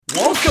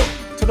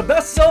the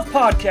Best Self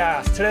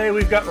Podcast. Today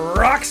we've got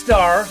rock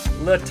star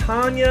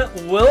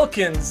LaTonya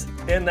Wilkins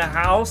in the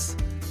house.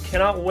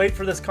 Cannot wait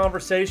for this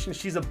conversation.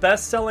 She's a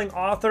best-selling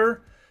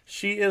author.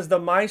 She is the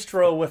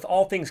maestro with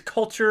all things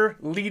culture,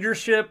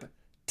 leadership,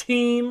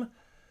 team,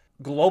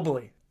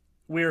 globally.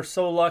 We are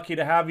so lucky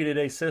to have you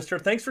today, sister.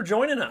 Thanks for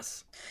joining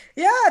us.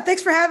 Yeah,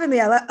 thanks for having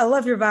me. I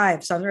love your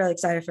vibe, so I'm really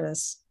excited for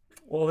this.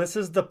 Well, this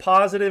is the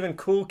positive and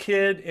cool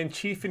kid and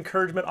chief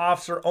encouragement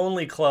officer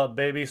only club,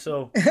 baby.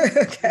 So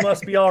Okay. you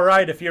must be all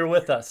right if you're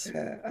with us.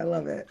 Yeah, I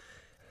love it.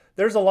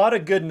 There's a lot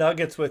of good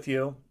nuggets with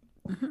you.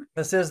 Mm-hmm.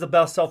 This is the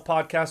Best Self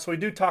Podcast. So we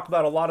do talk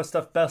about a lot of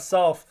stuff, best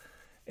self.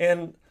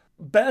 And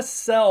best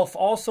self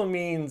also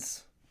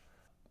means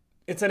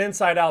it's an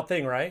inside out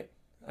thing, right?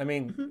 I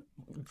mean,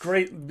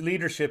 great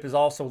leadership is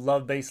also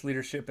love-based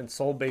leadership and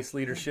soul-based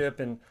leadership.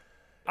 And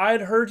I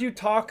had heard you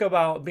talk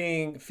about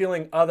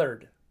feeling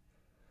othered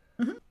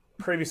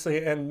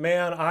previously. And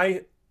man,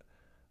 I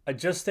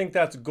just think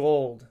that's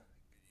gold.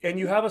 And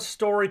you have a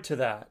story to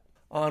that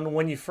on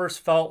when you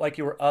first felt like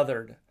you were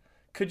othered.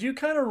 Could you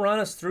kind of run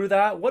us through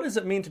that? What does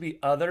it mean to be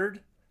othered?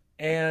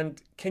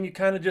 And can you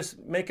kind of just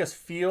make us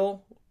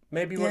feel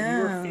maybe what you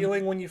were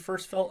feeling when you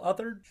first felt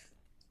othered?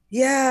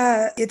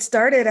 Yeah, it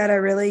started at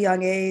a really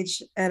young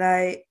age, and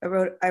I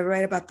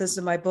write about this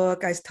in my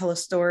book. I tell a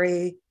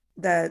story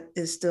that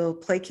is still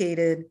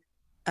placated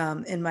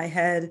in my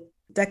head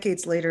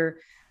decades later.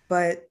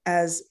 But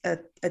as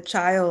a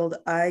child,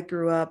 I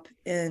grew up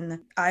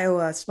in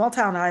Iowa, small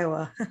town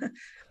Iowa,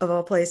 of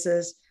all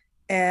places.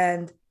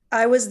 And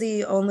I was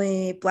the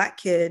only Black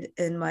kid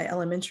in my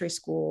elementary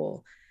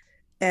school.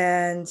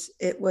 And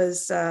it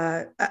was,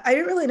 I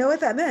didn't really know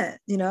what that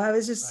meant. You know, I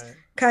was just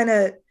kind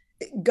of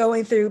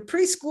going through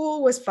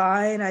preschool was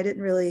fine. I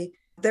didn't really,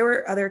 there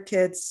were other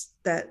kids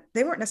that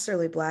they weren't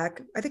necessarily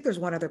Black. I think there's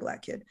one other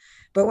Black kid.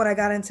 But when I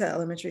got into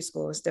elementary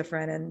school, it was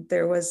different. And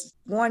there was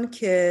one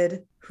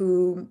kid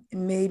who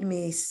made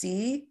me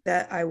see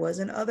that I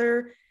wasn't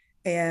other.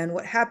 And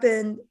what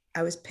happened,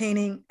 I was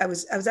painting, I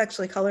was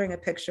actually coloring a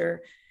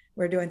picture.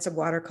 We're doing some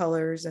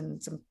watercolors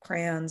and some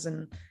crayons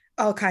and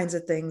all kinds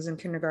of things in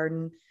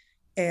kindergarten.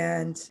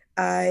 And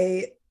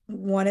I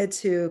wanted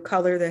to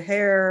color the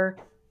hair,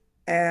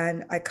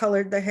 and I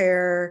colored the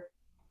hair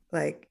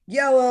like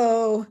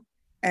yellow.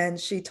 And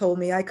she told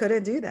me I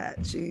couldn't do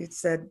that. She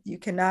said, "You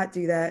cannot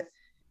do that.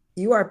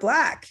 You are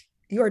Black.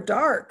 You are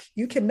dark.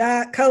 You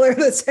cannot color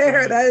this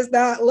hair. That does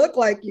not look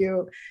like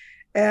you."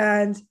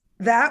 And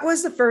that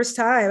was the first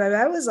time. I mean,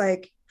 I was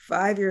like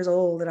 5 years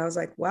old, and I was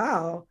like,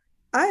 wow,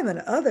 I'm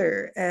an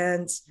other.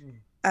 And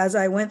as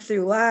I went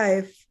through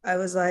life, I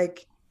was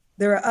like,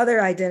 there are other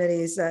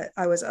identities that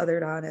I was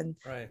othered on.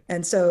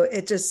 And so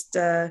it just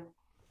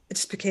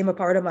became a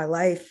part of my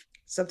life.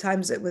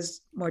 Sometimes it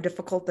was more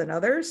difficult than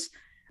others.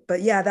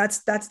 But yeah, that's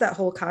that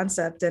whole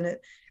concept. And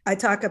I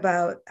talk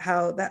about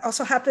how that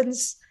also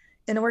happens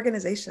in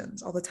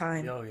organizations all the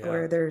time,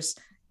 where there's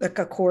like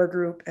a core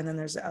group and then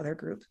there's the other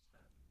group.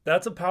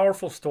 That's a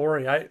powerful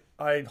story.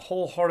 I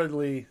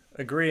wholeheartedly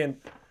agree. And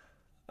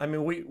I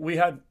mean,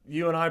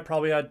 you and I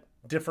probably had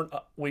different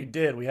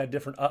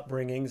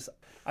upbringings.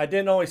 I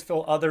didn't always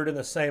feel othered in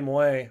the same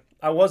way.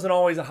 I wasn't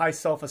always a high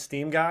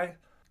self-esteem guy,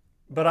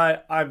 but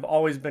I've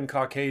always been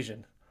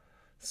Caucasian.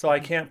 So I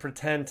can't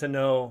pretend to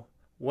know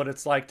what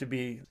it's like to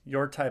be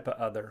your type of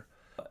other,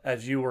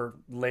 as you were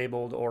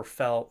labeled or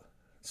felt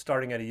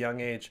starting at a young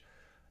age.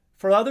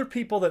 For other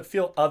people that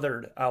feel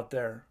othered out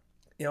there,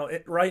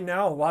 right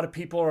now, a lot of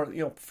people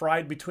are,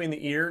 fried between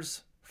the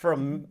ears for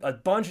a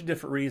bunch of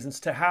different reasons.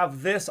 To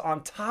have this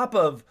on top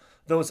of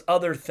those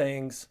other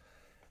things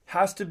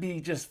has to be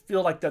just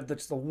feel like that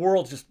the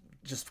world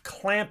just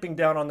clamping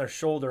down on their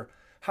shoulder.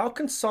 How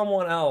can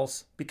someone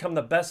else become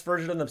the best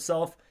version of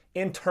themselves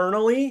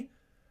internally?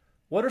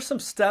 What are some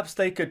steps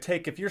they could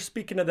take if you're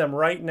speaking to them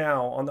right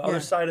now on the other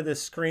side of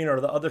this screen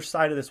or the other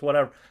side of this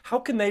whatever? How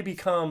can they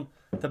become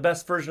the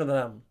best version of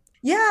them?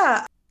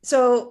 Yeah.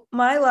 So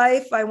my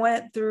life, I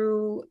went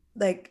through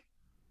like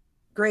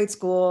grade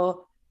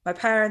school. My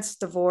parents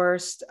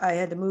divorced. I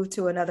had to move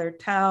to another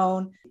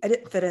town. I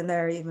didn't fit in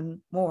there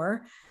even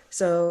more.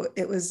 So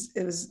it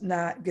was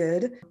not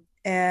good.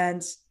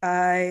 And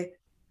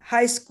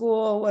high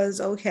school was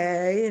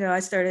okay. I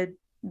started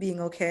being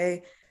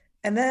okay.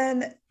 And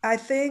then I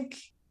think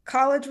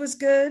college was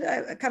good.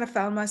 I kind of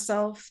found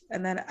myself.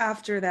 And then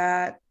after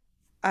that,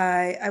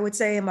 I would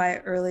say in my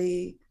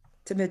early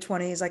to mid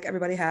 20s, like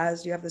everybody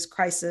has, you have this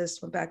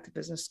crisis, went back to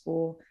business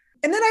school.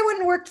 And then I went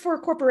and worked for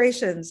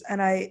corporations,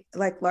 and I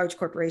like large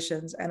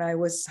corporations, and I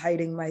was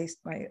hiding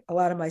a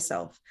lot of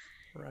myself.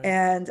 Right.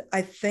 And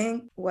I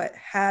think what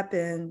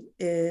happened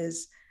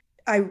is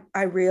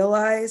I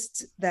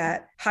realized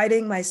that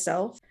hiding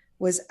myself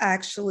was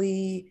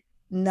actually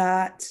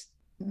not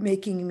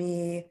making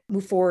me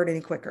move forward any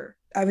quicker.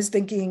 I was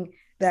thinking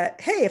that,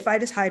 hey, if I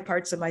just hide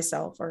parts of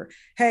myself, or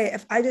hey,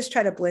 if I just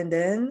try to blend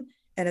in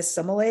and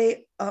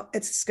assimilate,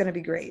 it's going to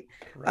be great.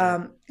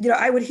 Right.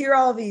 I would hear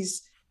all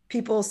these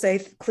people say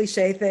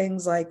cliche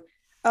things like,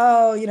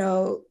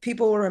 oh,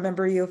 people will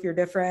remember you if you're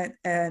different.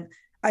 And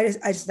I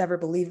just never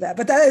believed that,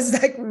 but that is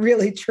like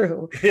really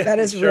true. Yeah, That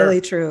is sure.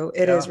 really true.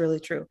 It Yeah. is really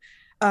true.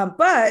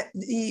 But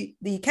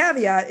the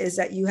caveat is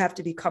that you have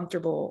to be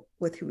comfortable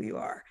with who you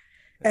are.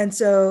 Yeah. And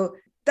so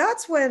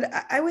that's when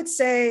I would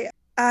say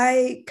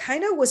I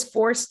kind of was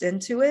forced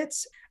into it.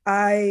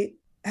 I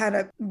had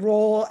a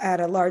role at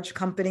a large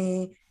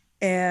company,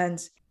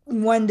 and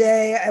one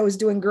day I was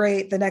doing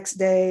great. The next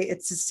day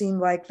it just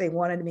seemed like they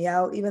wanted me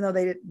out, even though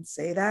they didn't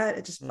say that.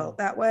 It just Mm. felt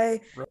that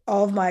way. Right.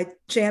 All of my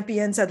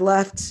champions had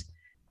left.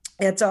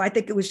 And so I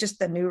think it was just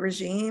the new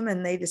regime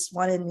and they just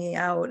wanted me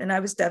out. And I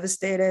was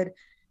devastated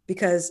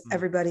because Mm.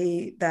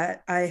 everybody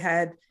that I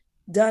had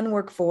done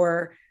work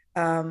for,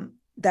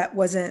 that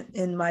wasn't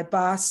in my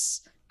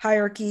boss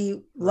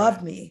hierarchy, loved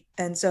Right. me.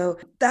 And so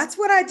that's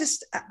what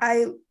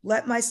I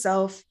let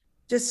myself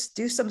just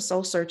do some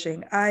soul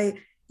searching. I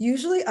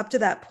usually, up to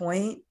that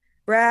point,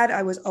 Brad,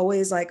 I was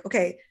always like,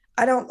 okay,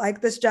 I don't like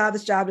this job.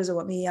 This job doesn't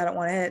want me. I don't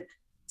want it.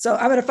 So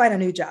I'm going to find a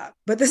new job.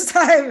 But this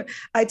time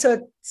I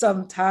took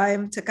some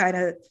time to kind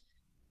of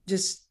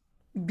just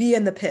be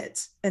in the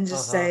pit and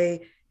just Uh-huh.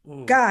 say,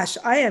 Ooh. gosh,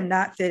 I am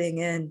not fitting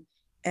in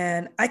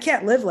and I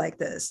can't live like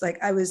this. Like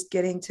I was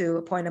getting to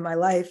a point in my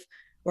life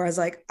where I was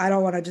like, I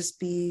don't want to just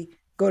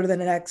go to the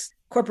next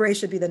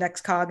corporation, be the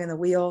next cog in the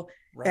wheel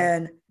Right.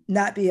 and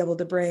not be able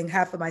to bring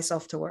half of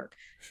myself to work.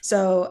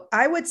 So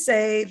I would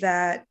say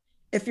that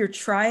if you're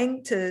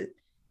trying to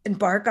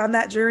embark on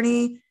that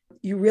journey,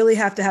 you really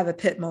have to have a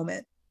pit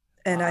moment.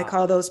 And I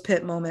call Ah. those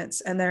pit moments.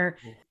 And Ooh.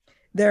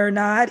 they're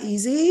not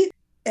easy.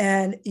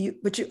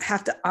 But you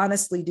have to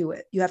honestly do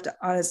it. You have to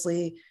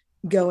honestly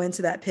go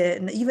into that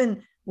pit. And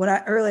even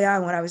early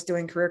on, when I was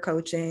doing career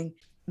coaching,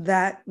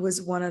 that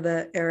was one of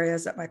the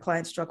areas that my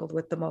clients struggled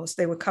with the most.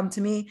 They would come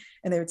to me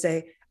and they would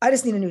say, I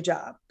just need a new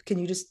job. Can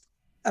you just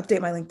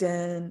update my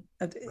LinkedIn?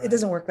 It Right.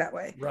 doesn't work that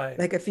way. Right.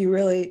 Like if you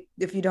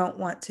don't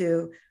want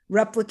to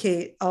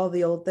replicate all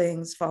the old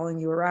things following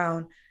you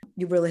around,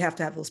 you really have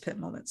to have those pit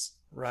moments.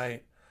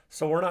 Right.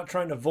 So we're not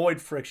trying to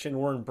avoid friction,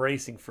 we're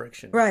embracing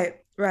friction.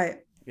 Right, right.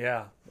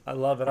 Yeah, I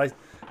love it. I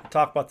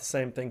talk about the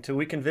same thing too.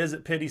 We can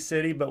visit Pity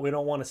City, but we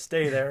don't want to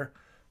stay there.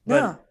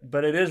 But No.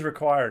 but it is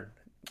required.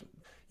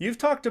 You've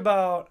talked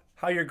about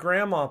how your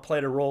grandma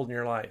played a role in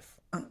your life.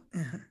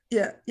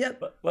 Yeah, yep.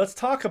 But let's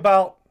talk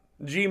about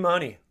G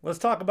Money. Let's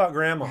talk about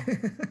grandma.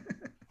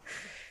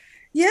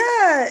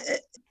 Yeah,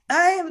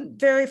 I am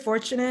very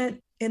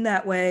fortunate in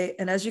that way.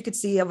 And as you can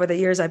see over the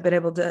years, I've been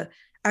able to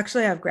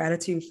actually have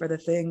gratitude for the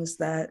things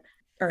that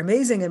are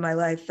amazing in my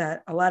life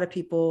that a lot of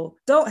people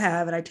don't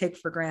have and I take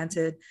for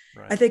granted. I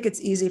Right. think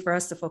it's easy for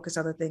us to focus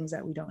on the things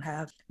that we don't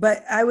have.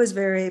 But I was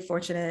very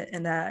fortunate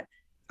in that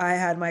I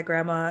had my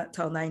grandma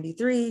till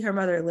 93. Her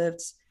mother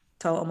lived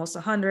till almost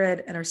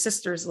 100, and her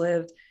sisters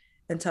lived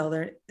until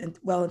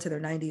well into their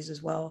 90s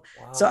as well.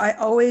 So Wow. I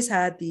always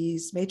had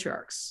these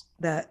matriarchs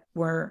that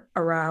were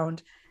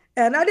around,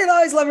 and I didn't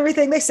always love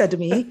everything they said to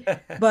me,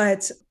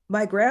 but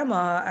my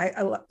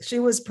grandma, she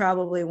was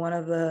probably one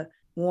of the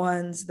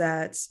ones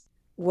that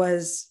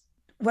was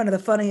one of the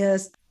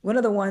funniest, one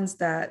of the ones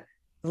that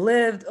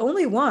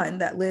only one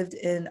that lived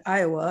in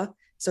Iowa.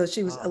 So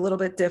she was a Ah, little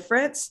bit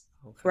different,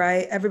 okay.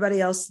 right? Everybody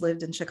else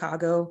lived in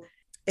Chicago.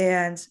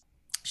 And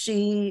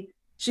she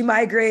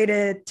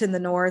migrated to the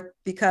north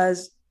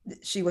because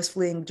she was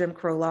fleeing Jim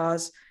Crow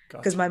laws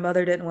because Gotcha. my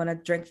mother didn't want to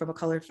drink from a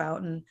colored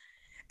fountain.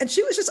 And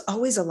she was just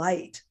always a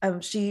light.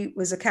 She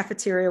was a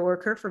cafeteria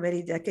worker for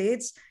many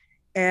decades.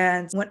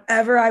 And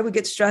whenever I would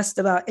get stressed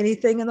about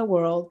anything in the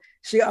world,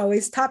 she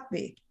always topped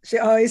me. She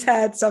always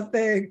had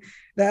something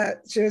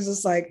that she was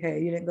just like,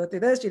 hey, you didn't go through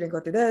this, you didn't go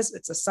through this.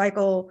 It's a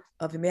cycle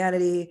of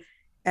humanity.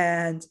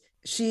 And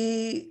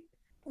she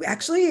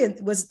actually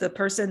was the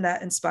person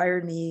that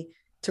inspired me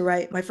to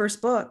write my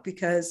first book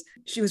because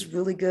she was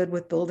really good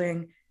with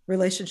building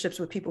relationships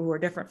with people who are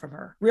different from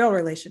her, real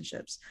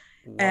relationships.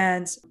 Love it.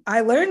 And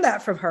I learned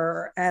that from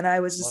her. And I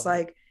was just Love it.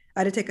 like, I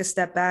had to take a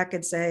step back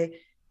and say,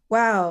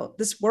 wow,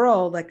 this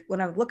world, like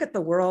when I look at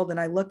the world and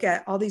I look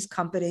at all these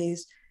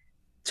companies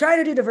trying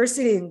to do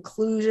diversity and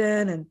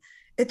inclusion, and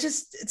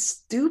it's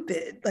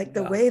stupid, like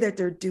the Yeah. way that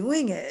they're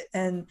doing it.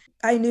 And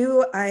I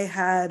knew I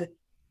had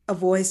a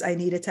voice I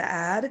needed to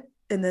add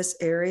in this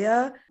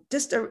area,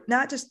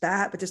 not just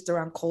that, but just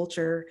around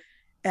culture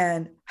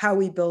and how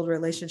we build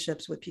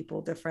relationships with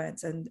people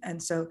different.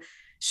 And so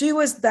she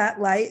was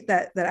that light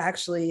that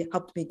actually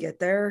helped me get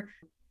there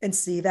and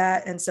see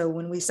that. And so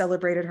when we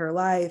celebrated her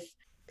life,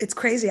 it's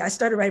crazy. I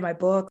started writing my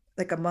book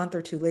like a month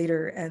or two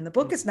later, and the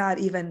book Mm. is not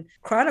even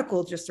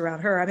chronicled just around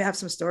her. I mean, I have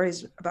some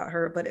stories about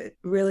her, but it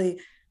really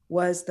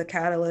was the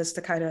catalyst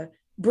to kind of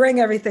bring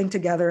everything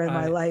together in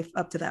my I life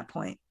up to that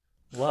point.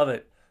 love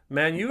it.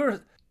 Man,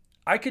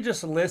 I could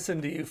just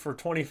listen to you for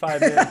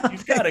 25 minutes.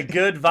 You've got a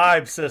good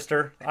vibe,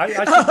 sister. I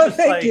should Oh, just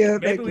thank you.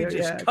 maybe Thank we you.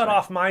 just Yeah, I cut try.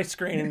 off my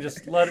screen and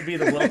just let it be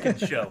the Wilkins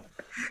show.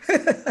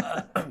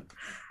 Uh,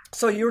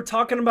 so you were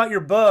talking about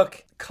your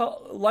book.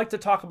 Like to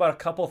talk about a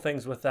couple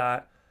things with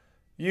that.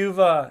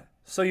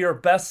 So you're a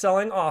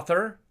best-selling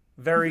author.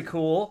 Very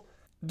cool.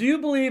 Do you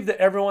believe that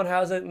everyone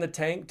has it in the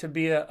tank to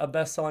be a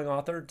best-selling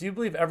author? Do you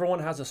believe everyone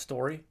has a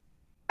story?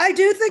 I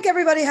do think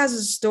everybody has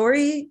a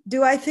story.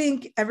 Do I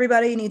think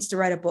everybody needs to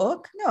write a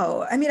book?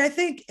 No. I mean, I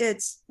think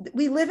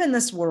we live in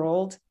this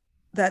world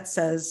that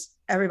says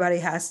everybody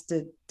has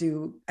to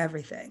do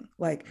everything.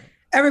 Like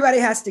everybody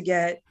has to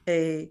get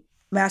a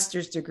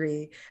master's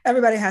degree.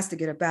 Everybody has to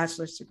get a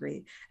bachelor's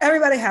degree.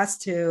 Everybody has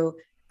to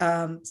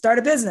start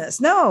a business.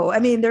 No, I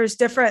mean, there's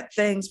different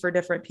things for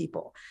different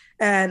people.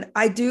 And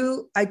I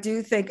do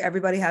think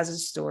everybody has a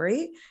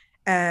story.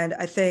 And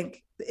I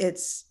think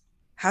it's,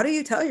 how do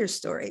you tell your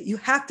story? You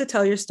have to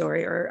tell your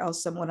story or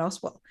else someone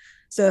else will.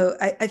 So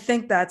I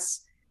think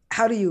that's,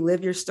 how do you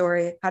live your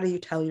story? How do you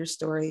tell your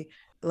story?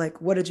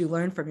 Like, what did you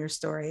learn from your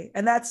story?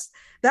 And that's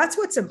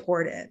what's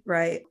important,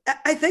 right?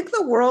 I think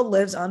the world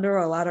lives under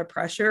a lot of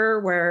pressure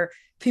where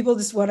people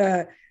just want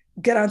to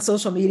get on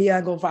social media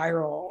and go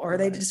viral, or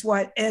they just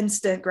want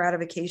instant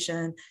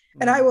gratification.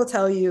 And I will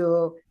tell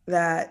you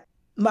that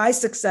my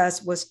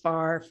success was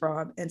far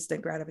from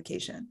instant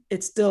gratification.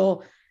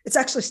 It's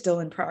actually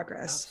still in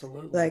progress.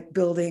 Absolutely. Like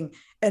building.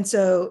 And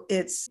so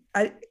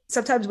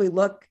sometimes we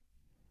look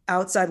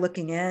outside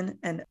looking in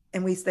and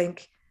we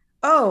think,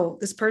 oh,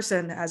 this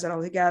person has it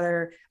all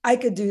together. I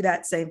could do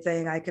that same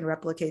thing. I can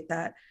replicate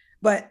that.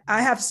 But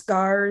I have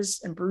scars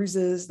and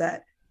bruises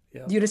that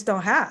you just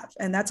don't have.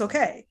 And that's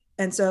okay.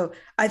 And so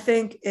I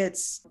think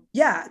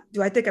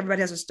do I think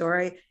everybody has a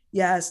story?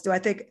 Yes. Do I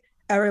think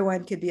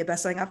everyone could be a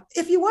best-selling author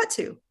if you want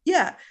to?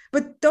 Yeah.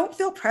 But don't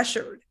feel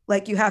pressured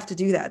like you have to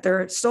do that.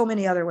 There are so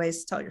many other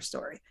ways to tell your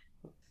story.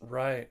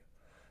 Right.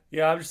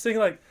 Yeah. I'm just thinking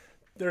like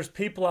there's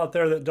people out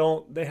there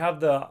that they have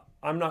the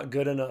I'm not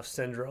good enough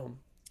syndrome.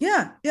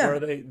 Yeah. Yeah. Where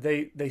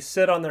they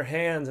sit on their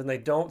hands and they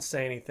don't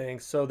say anything.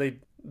 So they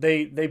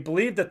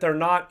believe that they're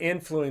not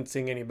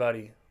influencing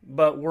anybody,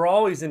 but we're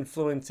always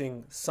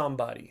influencing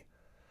somebody.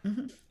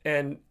 Mm-hmm.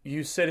 And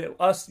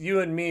you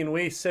and me and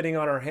we sitting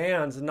on our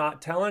hands and not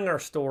telling our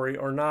story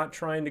or not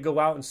trying to go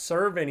out and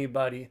serve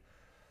anybody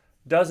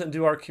doesn't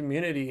do our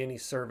community any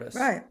service.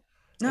 Right.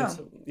 No.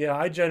 So,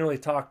 I generally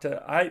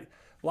a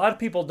lot of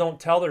people don't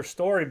tell their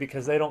story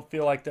because they don't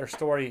feel like their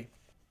story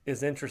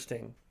is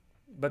interesting.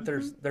 But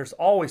there's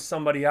always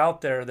somebody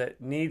out there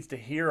that needs to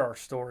hear our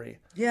story.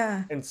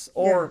 Yeah. And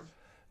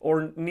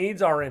or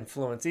needs our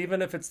influence,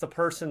 even if it's the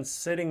person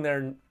sitting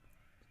there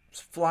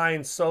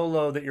flying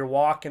solo that you're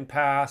walking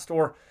past,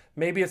 or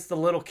maybe it's the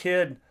little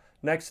kid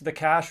next to the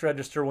cash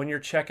register when you're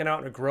checking out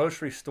in a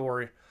grocery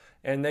store,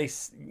 and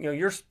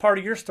your part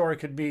of your story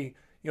could be,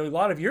 a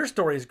lot of your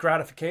story is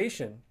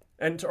gratification,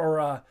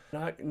 or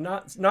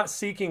not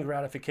seeking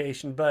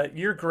gratification, but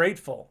you're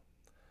grateful.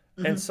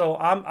 Mm-hmm. And so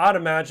I'd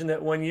imagine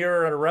that when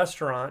you're at a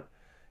restaurant,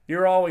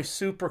 you're always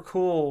super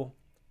cool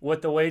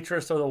with the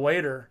waitress or the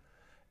waiter,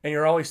 and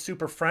you're always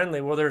super friendly.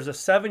 Well, there's a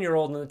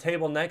 7-year-old on the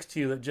table next to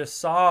you that just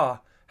saw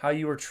how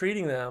you were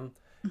treating them,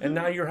 mm-hmm. and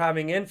now you're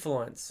having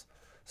influence.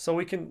 So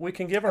we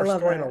can give our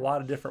story in a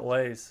lot of different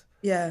ways.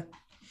 Yeah.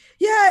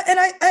 Yeah. And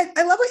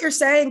I love what you're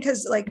saying,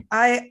 because like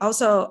I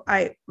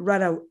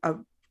run a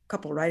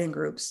couple writing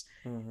groups,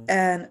 mm-hmm.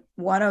 and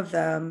one of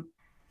them,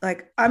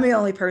 like I'm the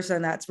only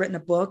person that's written a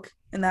book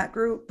in that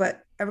group,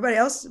 but everybody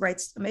else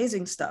writes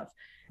amazing stuff.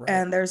 Right.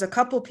 And there's a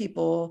couple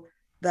people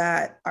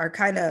that are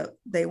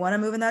they want to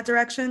move in that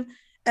direction.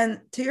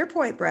 And to your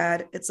point,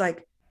 Brad, it's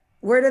like,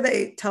 where do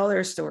they tell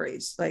their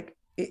stories? Like,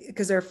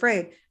 because they're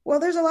afraid.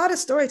 Well, there's a lot of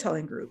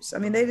storytelling groups. I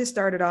mean, they just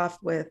started off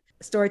with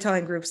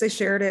storytelling groups. They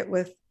shared it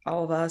with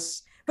all of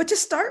us, but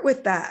just start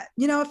with that.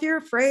 If you're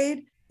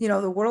afraid,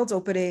 the world's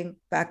opening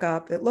back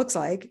up, it looks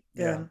like,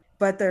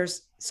 but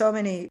there's so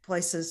many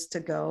places to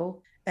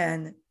go,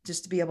 and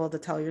just to be able to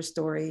tell your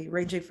story,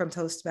 ranging from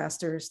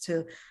Toastmasters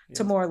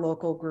to more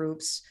local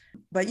groups.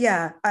 But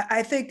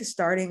I think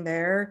starting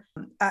there,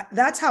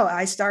 that's how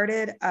I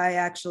started. I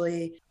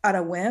actually, on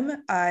a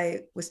whim,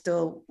 I was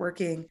still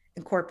working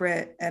in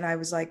corporate, and I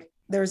was like,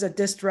 there's a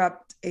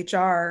Disrupt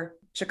HR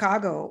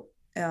Chicago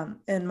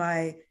in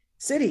my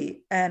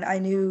city. And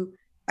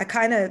I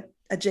kind of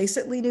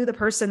adjacently knew the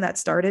person that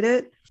started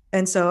it.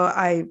 And so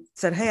I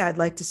said, hey, I'd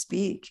like to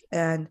speak.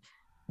 And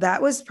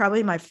that was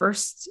probably my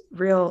first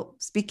real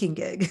speaking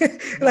gig.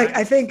 Like,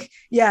 I think,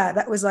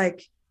 that was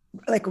like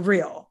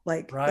real,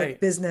 like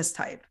business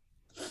type.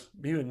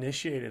 You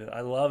initiated it.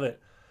 I love it.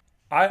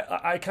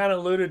 I kind of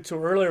alluded to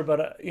earlier,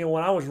 but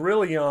when I was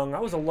really young, I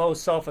was a low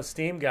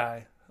self-esteem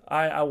guy.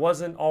 I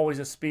wasn't always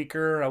a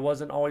speaker. I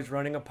wasn't always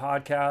running a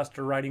podcast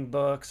or writing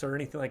books or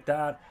anything like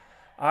that.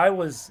 I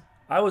was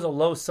a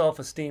low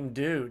self-esteem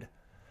dude.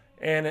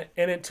 And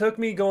it took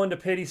me going to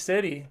Pity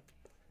City.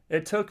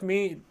 It took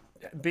me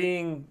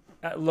being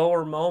at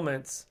lower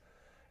moments,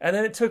 and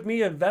then it took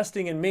me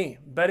investing in me,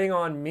 betting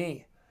on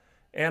me.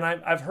 And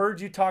I've heard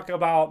you talk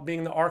about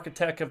being the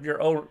architect of your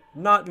own,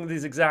 not in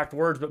these exact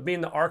words, but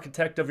being the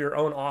architect of your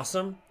own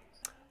awesome.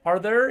 Are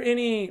there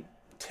any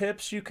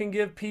tips you can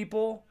give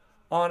people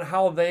on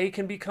how they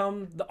can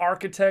become the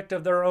architect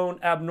of their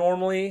own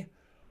abnormally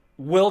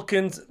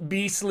Wilkins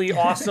beastly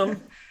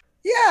awesome?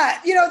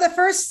 The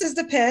first is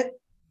the pit.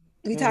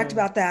 We talked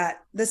about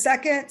that. The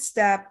second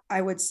step,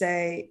 I would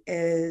say,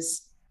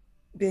 is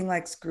being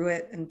like, screw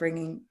it, and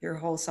bringing your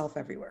whole self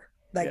everywhere.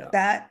 Like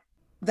Yeah.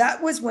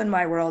 that was when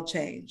my world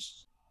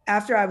changed.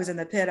 After I was in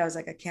the pit, I was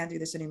like, I can't do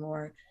this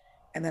anymore.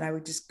 And then I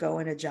would just go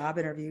into job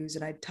interviews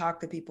and I'd talk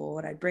to people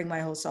and I'd bring my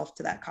whole self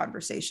to that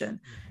conversation.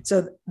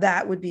 So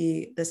that would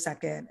be the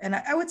second. And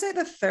I would say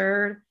the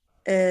third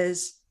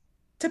is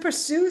to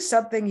pursue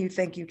something you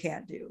think you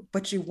can't do,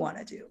 but you want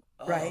to do,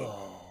 right?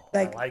 Oh, I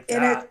Like, like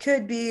and it that.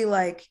 could be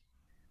like,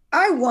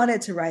 I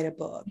wanted to write a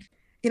book.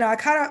 I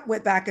kind of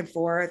went back and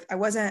forth. I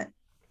wasn't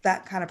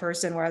that kind of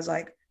person where I was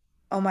like,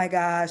 oh my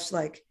gosh,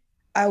 like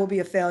I will be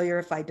a failure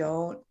if I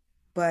don't.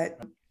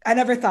 But I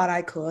never thought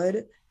I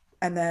could.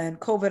 And then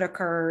COVID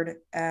occurred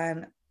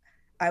and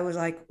I was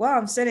like, well,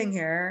 I'm sitting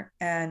here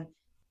and,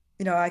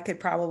 I could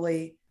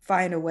probably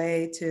find a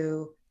way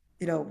to,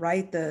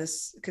 write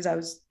this because I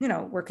was,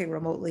 working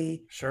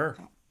remotely. Sure.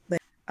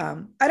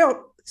 I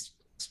don't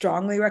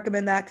strongly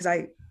recommend that because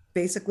I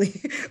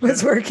basically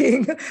was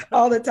working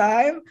all the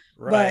time.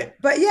 Right.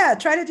 But yeah,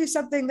 try to do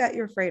something that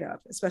you're afraid of,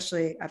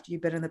 especially after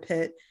you've been in the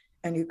pit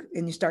and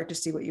you start to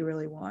see what you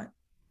really want.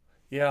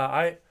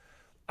 Yeah,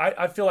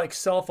 I feel like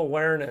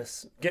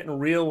self-awareness, getting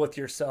real with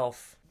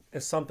yourself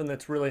is something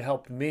that's really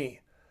helped me.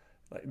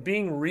 Like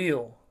being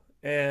real,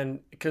 and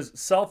because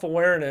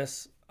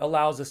self-awareness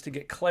allows us to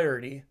get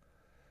clarity,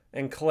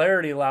 and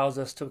clarity allows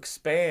us to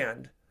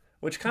expand,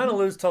 which kind of Mhm.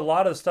 alludes to a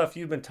lot of the stuff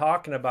you've been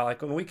talking about.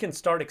 Like when we can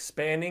start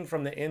expanding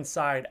from the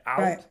inside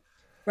Right. out,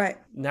 Right.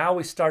 now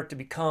we start to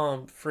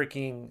become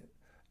freaking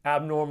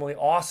abnormally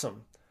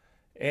awesome.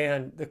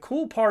 And the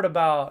cool part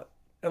about,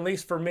 at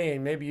least for me,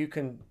 maybe you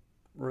can,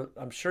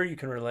 I'm sure you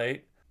can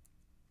relate,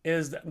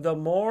 is that the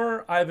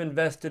more I've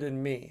invested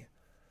in me,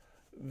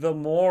 the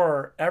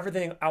more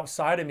everything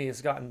outside of me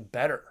has gotten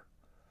better.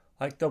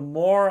 Like the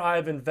more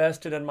I've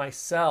invested in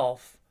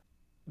myself,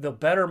 the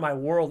better my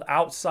world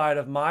outside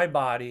of my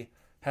body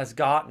has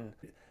gotten.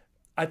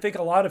 I think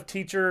a lot of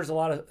teachers, a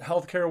lot of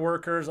healthcare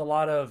workers, a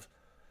lot of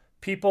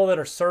people that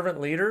are servant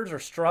leaders are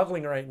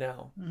struggling right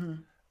now Mm-hmm.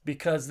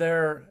 because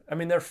they're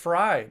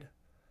fried.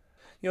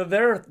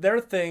 Their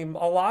thing,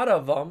 a lot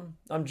of them,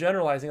 I'm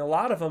generalizing, a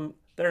lot of them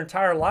their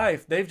entire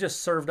life they've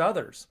just served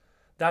others.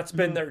 That's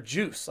been Mm-hmm. their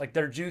juice. Like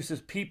their juice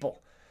is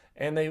people.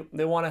 And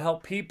they want to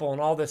help people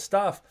and all this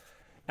stuff.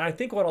 And I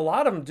think what a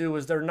lot of them do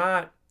is they're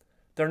not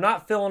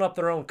filling up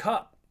their own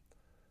cup.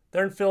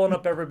 They're filling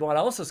up everyone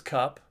else's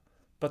cup,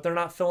 but they're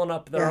not filling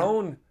up their Yeah.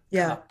 own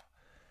Yeah. cup.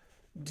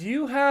 Do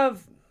you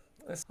have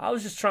I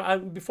was just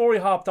trying before we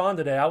hopped on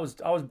today, I was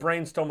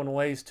brainstorming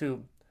ways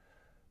to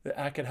that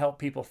I could help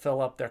people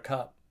fill up their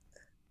cup.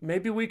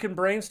 Maybe we can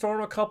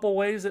brainstorm a couple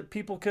ways that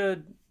people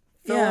could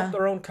fill up Yeah.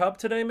 their own cup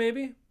today,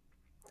 maybe?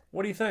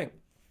 What do you think?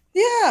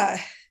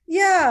 Yeah.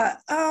 Yeah.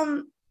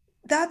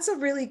 That's a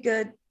really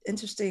good,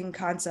 interesting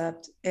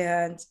concept.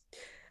 And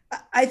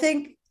I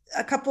think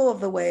a couple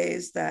of the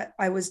ways that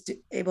I was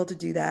able to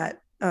do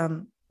that,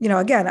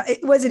 again,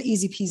 it wasn't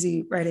easy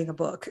peasy writing a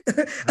book.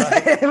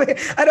 Right.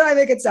 I know I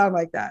make it sound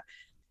like that.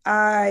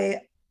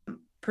 I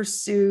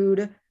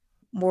pursued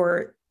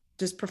more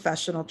just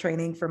professional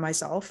training for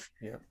myself,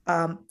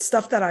 Yeah.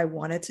 stuff that I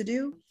wanted to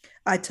do.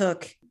 I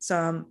took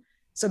some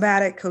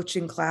somatic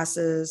coaching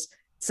classes,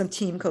 some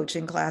team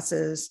coaching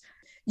classes.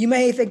 You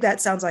may think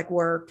that sounds like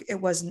work.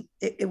 It wasn't.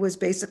 It was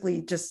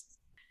basically just,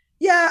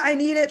 yeah, I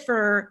need it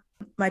for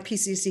my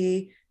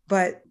PCC,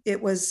 but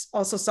it was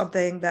also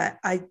something that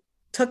I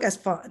took as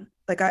fun.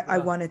 Like I Yeah.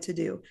 wanted to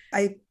do.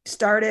 I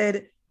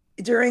started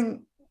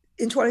in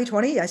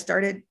 2020. I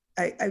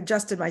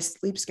adjusted my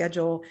sleep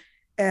schedule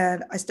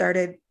and I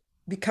started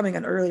becoming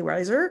an early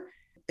riser.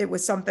 It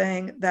was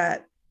something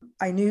that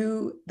I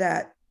knew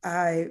that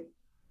I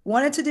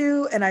wanted to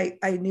do. And I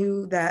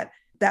knew that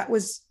that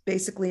was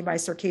basically my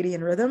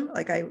circadian rhythm.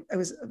 Like I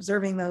was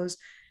observing those.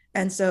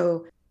 And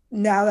so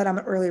now that I'm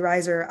an early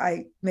riser,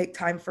 I make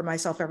time for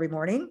myself every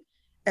morning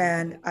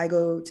and I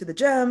go to the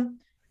gym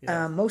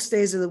Yeah. most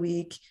days of the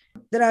week.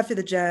 Then after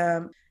the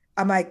gym,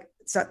 I might,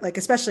 like,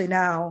 especially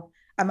now,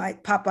 I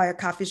might pop by a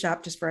coffee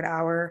shop just for an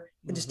hour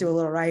and just do a Mm-hmm.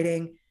 little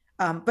writing.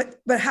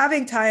 But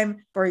having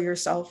time for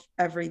yourself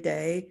every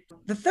day.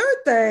 The third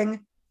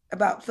thing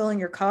about filling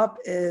your cup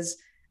is,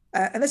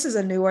 and this is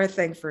a newer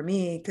thing for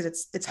me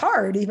because it's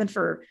hard even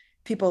for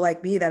people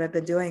like me that have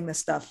been doing this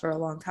stuff for a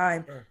long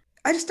time. Sure.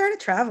 I just started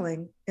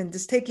traveling and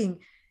just taking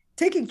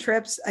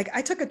trips. Like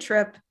I took a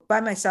trip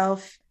by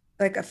myself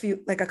like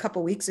a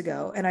couple weeks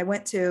ago, and I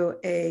went to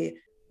a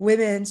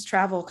women's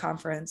travel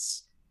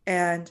conference,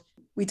 and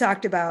we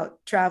talked about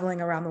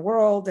traveling around the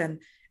world. And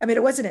I mean,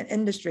 it wasn't an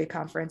industry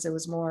conference; it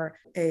was more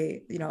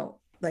a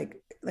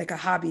like a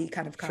hobby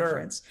kind of Sure.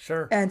 conference.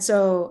 Sure. And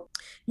so,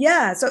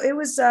 yeah, so it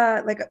was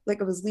like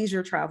it was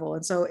leisure travel,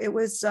 and so it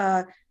was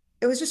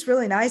just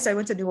really nice. I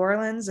went to New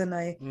Orleans and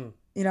I Mm.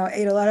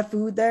 ate a lot of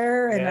food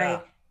there and Yeah.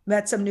 I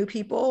met some new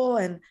people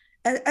and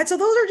so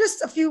those are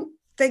just a few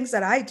things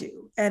that I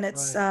do. And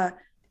it's Right.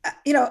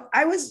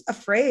 I was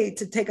afraid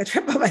to take a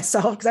trip by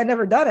myself because I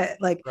never done it.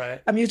 Like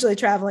Right. I'm usually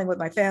traveling with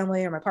my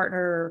family or my partner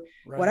or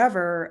Right.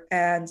 whatever.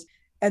 And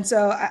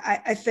so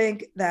I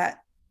think that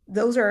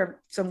those are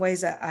some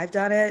ways that I've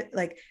done it.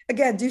 Like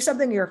again, do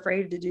something you're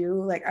afraid to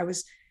do. Like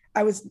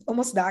I was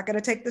almost not going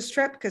to take this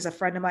trip because a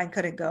friend of mine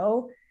couldn't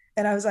go.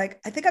 And I was like,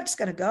 I think I'm just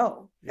going to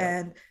go. Yeah.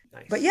 And,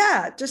 Nice. but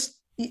yeah,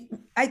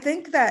 I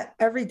think that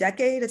every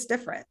decade it's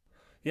different.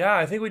 Yeah,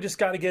 I think we just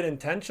got to get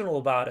intentional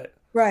about it.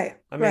 Right.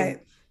 I mean,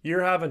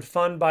 you're having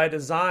fun by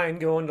design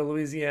going to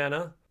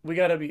Louisiana. We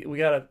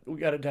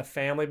gotta have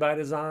family by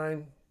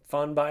design,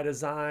 fun by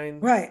design.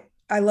 Right.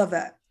 I love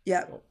that.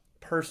 Yeah.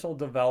 Personal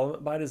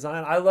development by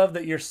design. I love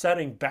that you're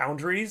setting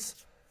boundaries.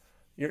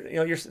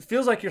 It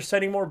feels like you're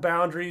setting more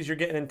boundaries. You're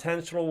getting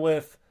intentional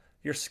with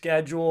your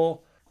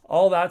schedule,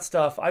 all that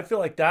stuff. I feel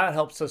like that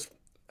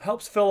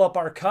helps fill up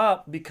our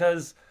cup,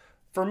 because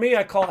for me,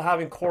 I call it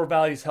having core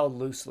values held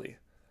loosely.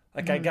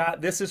 Like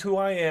this is who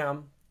I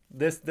am.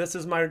 This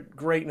is my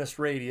greatness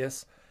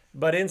radius.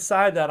 But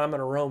inside that, I'm going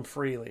to roam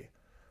freely.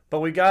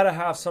 But we got to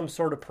have some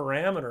sort of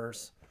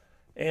parameters.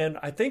 And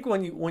I think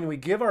when we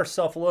give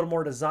ourselves a little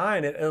more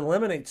design, it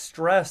eliminates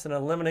stress and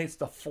eliminates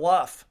the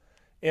fluff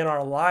in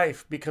our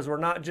life, because we're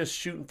not just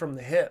shooting from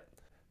the hip.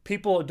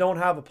 People that don't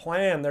have a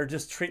plan, they're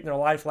just treating their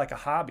life like a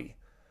hobby.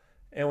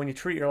 And when you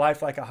treat your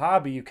life like a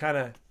hobby, you kind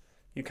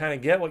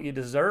of get what you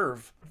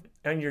deserve,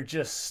 and you're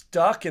just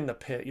stuck in the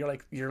pit.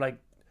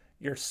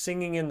 You're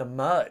singing in the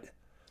mud.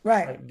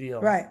 Right. Type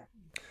deal. Right.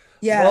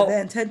 Yeah, well, the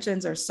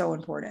intentions are so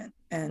important.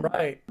 And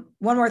right.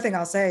 One more thing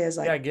I'll say is,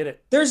 like, yeah, I get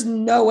it. There's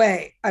no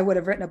way I would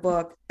have written a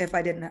book if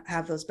I didn't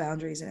have those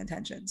boundaries and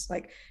intentions.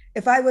 Like,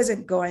 if I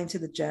wasn't going to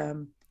the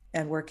gym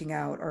and working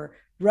out or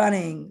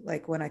running,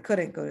 like when I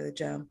couldn't go to the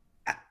gym,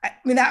 I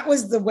mean, that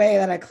was the way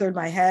that I cleared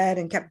my head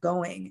and kept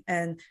going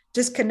and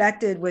just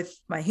connected with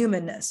my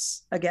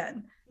humanness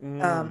again.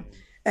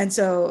 And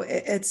so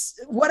it's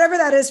whatever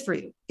that is for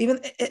you. Even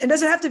it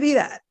doesn't have to be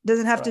that. It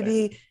doesn't have to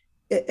be.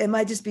 It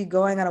might just be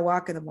going on a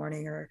walk in the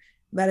morning or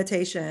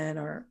meditation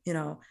or,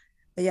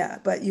 yeah,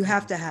 but you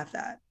have to have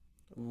that.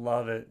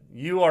 Love it.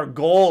 You are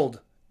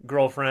gold,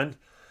 girlfriend.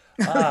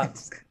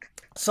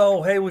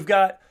 So, hey, we've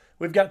got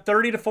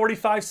 30 to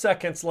 45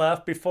 seconds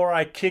left before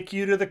I kick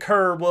you to the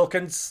curb,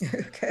 Wilkins.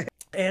 Okay.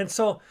 And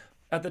so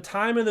at the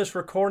time of this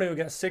recording, we've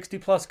got 60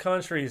 plus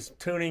countries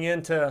tuning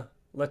into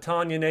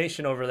Latanya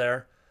Nation over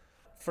there.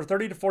 For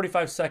 30 to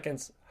 45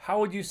 seconds, how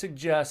would you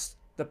suggest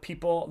the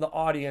people, the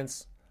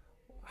audience,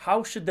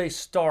 how should they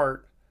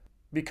start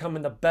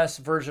becoming the best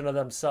version of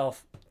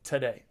themselves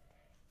today?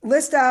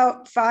 List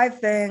out 5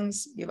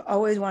 things you've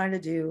always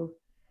wanted to do,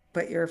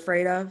 but you're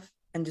afraid of,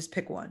 and just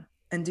pick one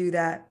and do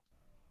that.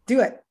 Do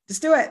it.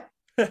 Just do it.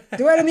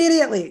 Do it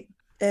immediately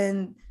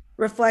and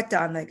reflect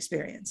on the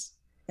experience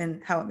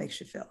and how it makes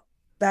you feel.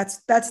 That's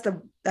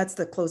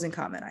the closing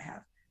comment I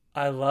have.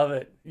 I love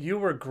it. You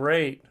were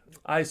great.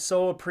 I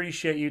so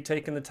appreciate you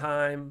taking the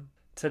time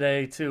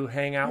today to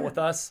hang out with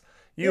us.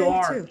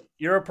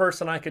 You're a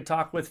person I could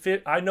talk with.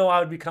 I know I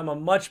would become a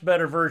much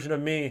better version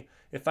of me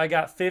if I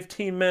got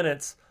 15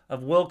 minutes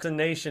of Wilkins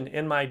Nation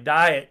in my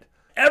diet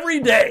every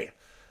day.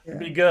 It'd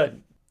be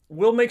good.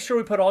 We'll make sure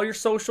we put all your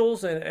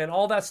socials and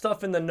all that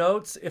stuff in the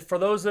notes. If for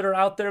those that are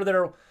out there that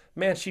are,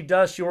 man, she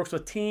works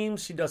with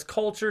teams, she does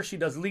culture, she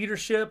does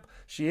leadership.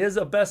 She is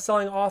a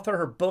best-selling author.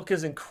 Her book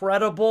is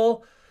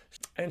incredible,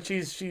 and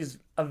she's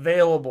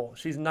available.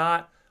 She's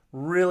not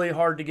really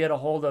hard to get a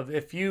hold of.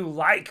 If you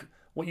like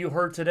what you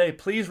heard today,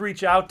 please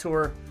reach out to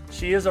her.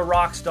 She is a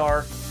rock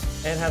star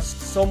and has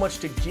so much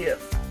to give.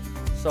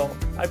 So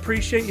I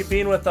appreciate you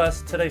being with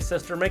us today,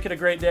 sister. Make it a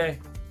great day.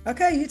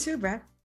 Okay, you too, Brad.